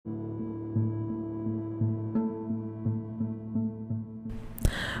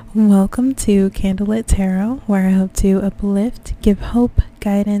Welcome to Candlelit Tarot, where I hope to uplift, give hope,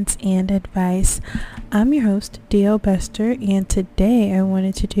 guidance, and advice. I'm your host, D.L. Bester, and today I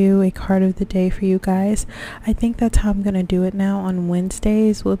wanted to do a card of the day for you guys. I think that's how I'm going to do it now. On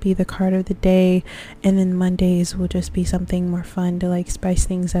Wednesdays will be the card of the day, and then Mondays will just be something more fun to like spice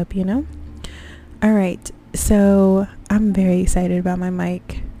things up, you know? Alright, so I'm very excited about my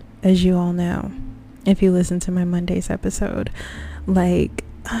mic, as you all know, if you listen to my Monday's episode.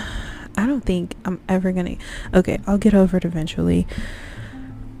 I don't think I'm ever gonna. Okay, I'll get over it eventually,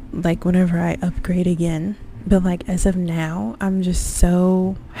 like whenever I upgrade again. But like as of now, I'm just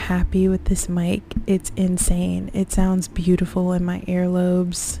so happy with this mic. It's insane. It sounds beautiful in my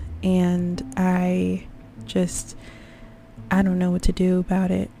earlobes, and I don't know what to do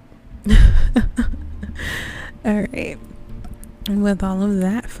about it. All right. With all of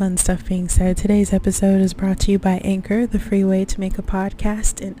that fun stuff being said, today's episode is brought to you by Anchor, the free way to make a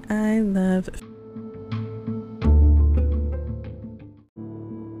podcast, and I love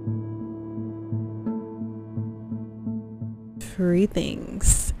free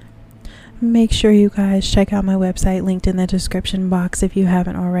things. Make sure you guys check out my website linked in the description box if you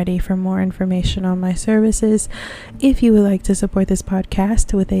haven't already for more information on my services. If you would like to support this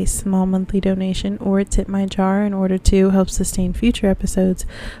podcast with a small monthly donation or tip my jar in order to help sustain future episodes,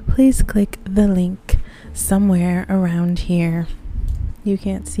 please click the link somewhere around here. You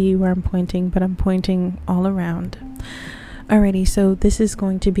can't see where I'm pointing, but I'm pointing all around. Alrighty, so this is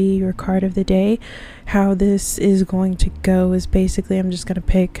going to be your card of the day. How this is going to go is basically I'm just going to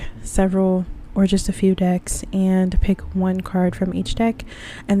pick several or just a few decks and pick one card from each deck,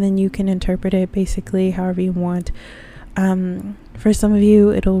 and then you can interpret it basically however you want. For some of you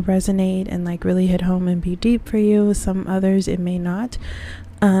it'll resonate and like really hit home and be deep for you. Some others it may not.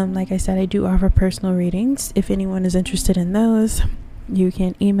 Like I said, I do offer personal readings. If anyone is interested in those, you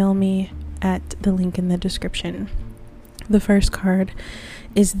can email me at the link in the description. The first card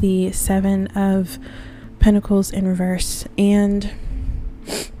is the Seven of Pentacles in reverse, and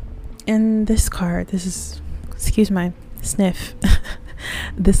in this card, this is, excuse my sniff,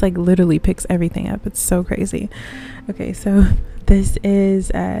 this like literally picks everything up. It's so crazy. Okay, so this is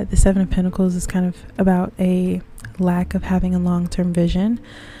the Seven of Pentacles is kind of about a lack of having a long-term vision,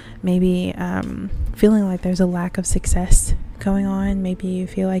 maybe feeling like there's a lack of success going on. Maybe you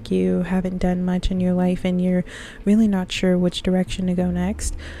feel like you haven't done much in your life and you're really not sure which direction to go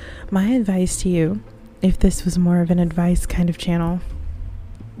next. My advice to you, if this was more of an advice kind of channel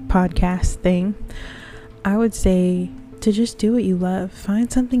podcast thing, I would say to just do what you love.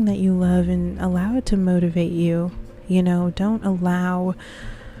 Find something that you love and allow it to motivate you. You know, don't allow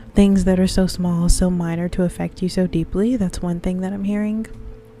things that are so small, so minor to affect you so deeply. That's one thing that I'm hearing.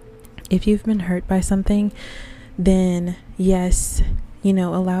 If you've been hurt by something, then yes, you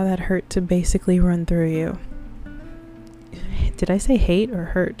know, allow that hurt to basically run through you. Did I say hate or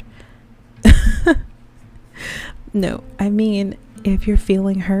hurt? No, I mean, if you're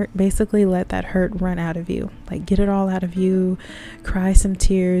feeling hurt, basically let that hurt run out of you. Like get it all out of you, cry some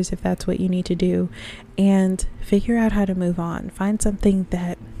tears if that's what you need to do, and figure out how to move on. Find something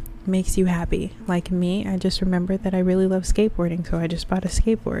that makes you happy. Like me, I just remembered that I really love skateboarding, so I just bought a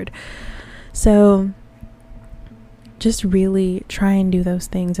skateboard. So just really try and do those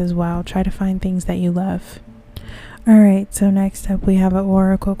things as well. Try to find things that you love. Alright, so next up we have an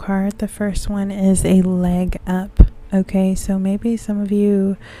oracle card. The first one is a leg up. Okay, so maybe some of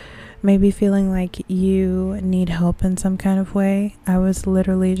you may be feeling like you need help in some kind of way. I was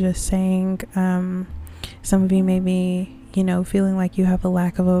literally just saying some of you may be, you know, feeling like you have a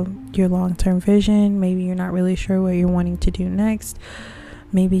lack of your long-term vision. Maybe you're not really sure what you're wanting to do next.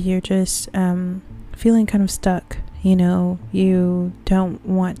 Maybe you're just feeling kind of stuck. You know, you don't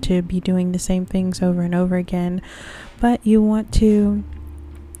want to be doing the same things over and over again, but you want to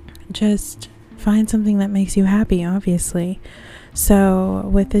just find something that makes you happy, obviously. So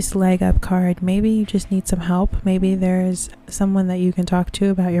with this leg up card, maybe you just need some help. Maybe there's someone that you can talk to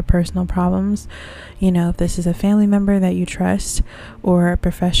about your personal problems. You know, if this is a family member that you trust or a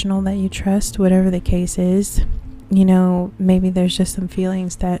professional that you trust, whatever the case is, you know, maybe there's just some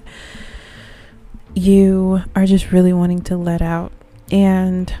feelings that you are just really wanting to let out,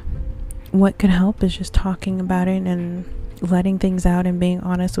 and what could help is just talking about it and letting things out and being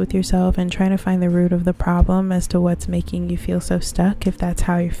honest with yourself and trying to find the root of the problem as to what's making you feel so stuck, if that's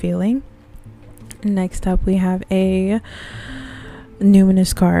how you're feeling. Next up we have a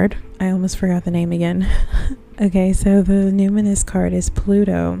numinous card. I almost forgot the name again. Okay, so the numinous card is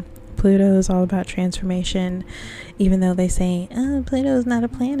Pluto. Pluto is all about transformation. Even though they say, oh, Pluto is not a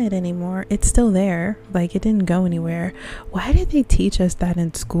planet anymore, it's still there. Like, it didn't go anywhere. Why did they teach us that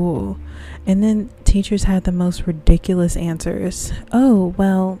in school? And then teachers had the most ridiculous answers. Oh,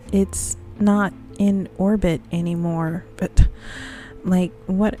 well, it's not in orbit anymore. But, like,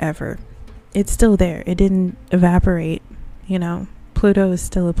 whatever. It's still there. It didn't evaporate, you know. Pluto is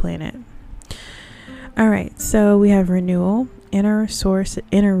still a planet. All right, so we have renewal, inner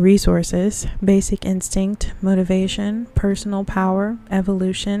resources, basic instinct, motivation, personal power,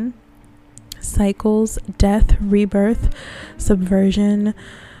 evolution, cycles, death, rebirth, subversion,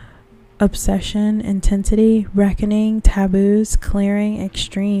 obsession, intensity, reckoning, taboos, clearing,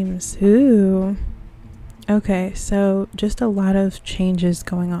 extremes. Ooh. Okay, so just a lot of changes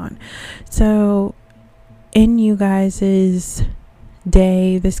going on. So in you guys's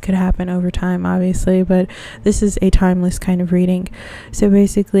day, this could happen over time, obviously, but this is a timeless kind of reading. So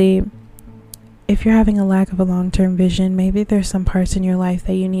basically, if you're having a lack of a long-term vision, maybe there's some parts in your life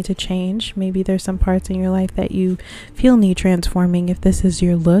that you need to change. Maybe there's some parts in your life that you feel need transforming. If this is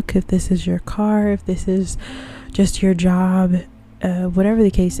your look, if this is your car, if this is just your job, whatever the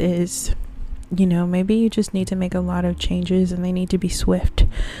case is, you know, maybe you just need to make a lot of changes, and they need to be swift,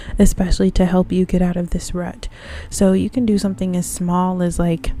 especially to help you get out of this rut. So you can do something as small as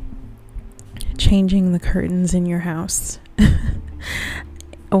like changing the curtains in your house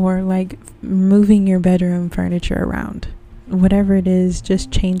or like moving your bedroom furniture around. Whatever it is, just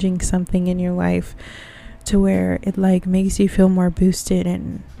changing something in your life to where it like makes you feel more boosted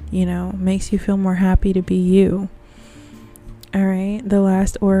and, you know, makes you feel more happy to be you. All right, the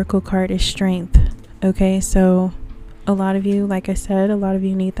last oracle card is strength. Okay, so a lot of you, like I said, a lot of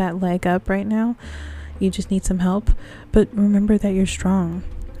you need that leg up right now. You just need some help. But remember that you're strong.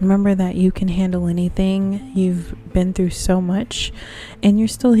 Remember that you can handle anything. You've been through so much, and you're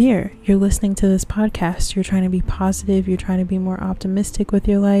still here. You're listening to this podcast. You're trying to be positive. You're trying to be more optimistic with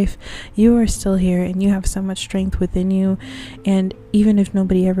your life. You are still here, and you have so much strength within you. And even if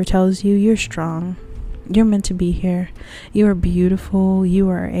nobody ever tells you, you're strong. You're meant to be here. You are beautiful. You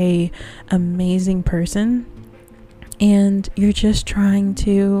are a amazing person, and you're just trying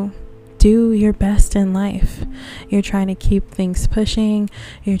to do your best in life. You're trying to keep things pushing.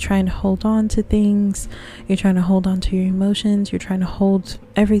 You're trying to hold on to things. You're trying to hold on to your emotions. You're trying to hold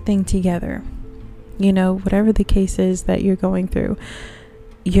everything together. You know, whatever the case is that you're going through,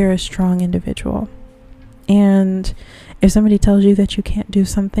 you're a strong individual. And if somebody tells you that you can't do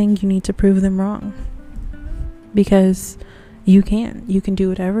something, you need to prove them wrong. Because you can do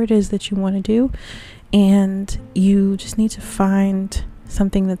whatever it is that you want to do, and you just need to find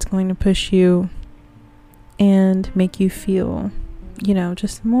something that's going to push you and make you feel, you know,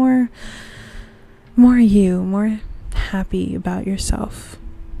 just more happy about yourself.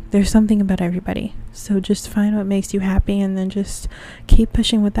 There's something about everybody, so just find what makes you happy, and then just keep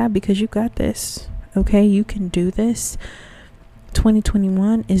pushing with that, because you got this. Okay, you can do this.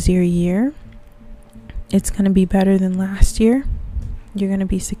 2021 is your year. It's going to be better than last year. You're going to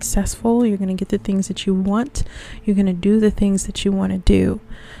be successful. You're going to get the things that you want. You're going to do the things that you want to do.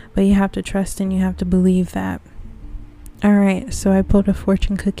 But you have to trust and you have to believe that. All right, so I pulled a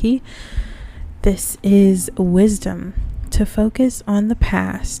fortune cookie. This is wisdom. To focus on the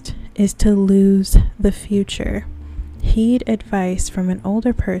past is to lose the future. Heed advice from an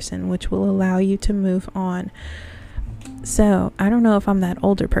older person, which will allow you to move on. So I don't know if I'm that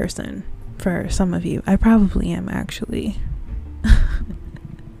older person. For some of you, I probably am, actually.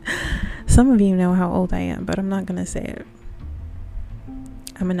 Some of you know how old I am, but I'm not gonna say it.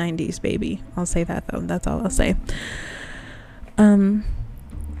 I'm a 90s baby. I'll say that though. That's all I'll say.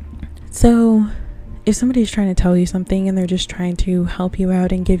 So if somebody's trying to tell you something and they're just trying to help you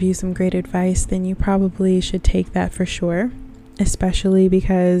out and give you some great advice, then you probably should take that for sure. Especially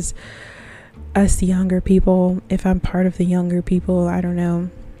because us younger people, if I'm part of the younger people, I don't know,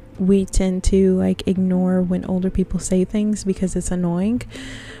 we tend to like ignore when older people say things because it's annoying.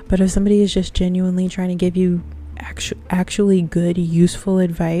 But if somebody is just genuinely trying to give you actually good, useful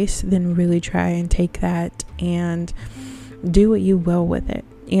advice, then really try and take that and do what you will with it.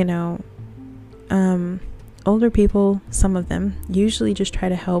 You know, older people, some of them usually just try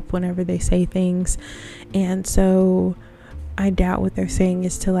to help whenever they say things, and so I doubt what they're saying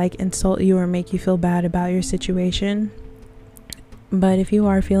is to like insult you or make you feel bad about your situation. But if you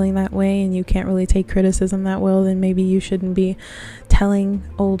are feeling that way and you can't really take criticism that well, then maybe you shouldn't be telling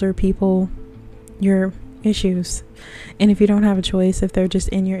older people your issues. And if you don't have a choice, if they're just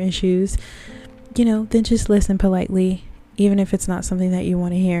in your issues, you know, then just listen politely, even if it's not something that you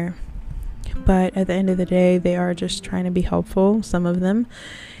want to hear. But at the end of the day, they are just trying to be helpful, some of them.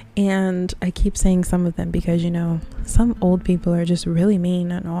 And I keep saying some of them because, some old people are just really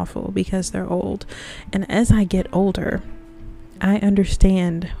mean and awful because they're old. And as I get older, I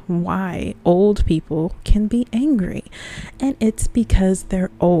understand why old people can be angry. And it's because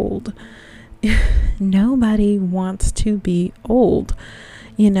they're old. Nobody wants to be old,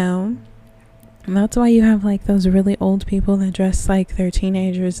 And that's why you have like those really old people that dress like they're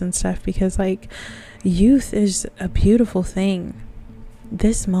teenagers and stuff, because like youth is a beautiful thing.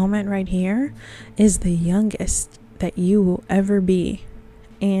 This moment right here is the youngest that you will ever be,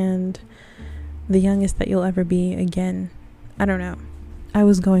 and the youngest that you'll ever be again. I don't know. I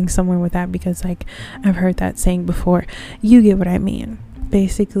was going somewhere with that because like I've heard that saying before. You get what I mean.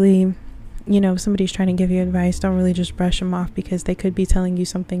 Basically, if somebody's trying to give you advice, don't really just brush them off because they could be telling you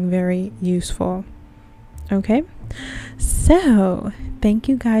something very useful. Okay? So, thank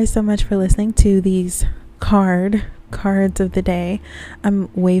you guys so much for listening to these cards of the day. I'm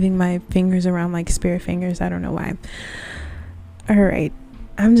waving my fingers around like spirit fingers. I don't know why. All right.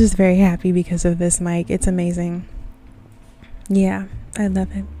 I'm just very happy because of this mic. It's amazing. Yeah, I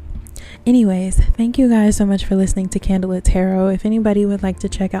love it. Anyways, thank you guys so much for listening to Candlelit Tarot. If anybody would like to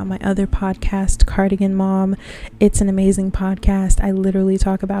check out my other podcast, Cardigan Mom, it's an amazing podcast. I literally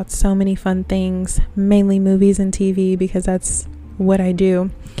talk about so many fun things, mainly movies and TV, because that's what I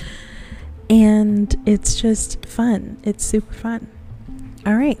do. And it's just fun. It's super fun.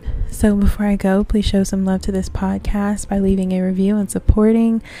 All right. So before I go, please show some love to this podcast by leaving a review and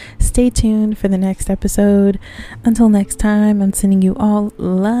supporting. Stay tuned for the next episode. Until next time, I'm sending you all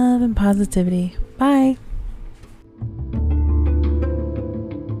love and positivity. Bye.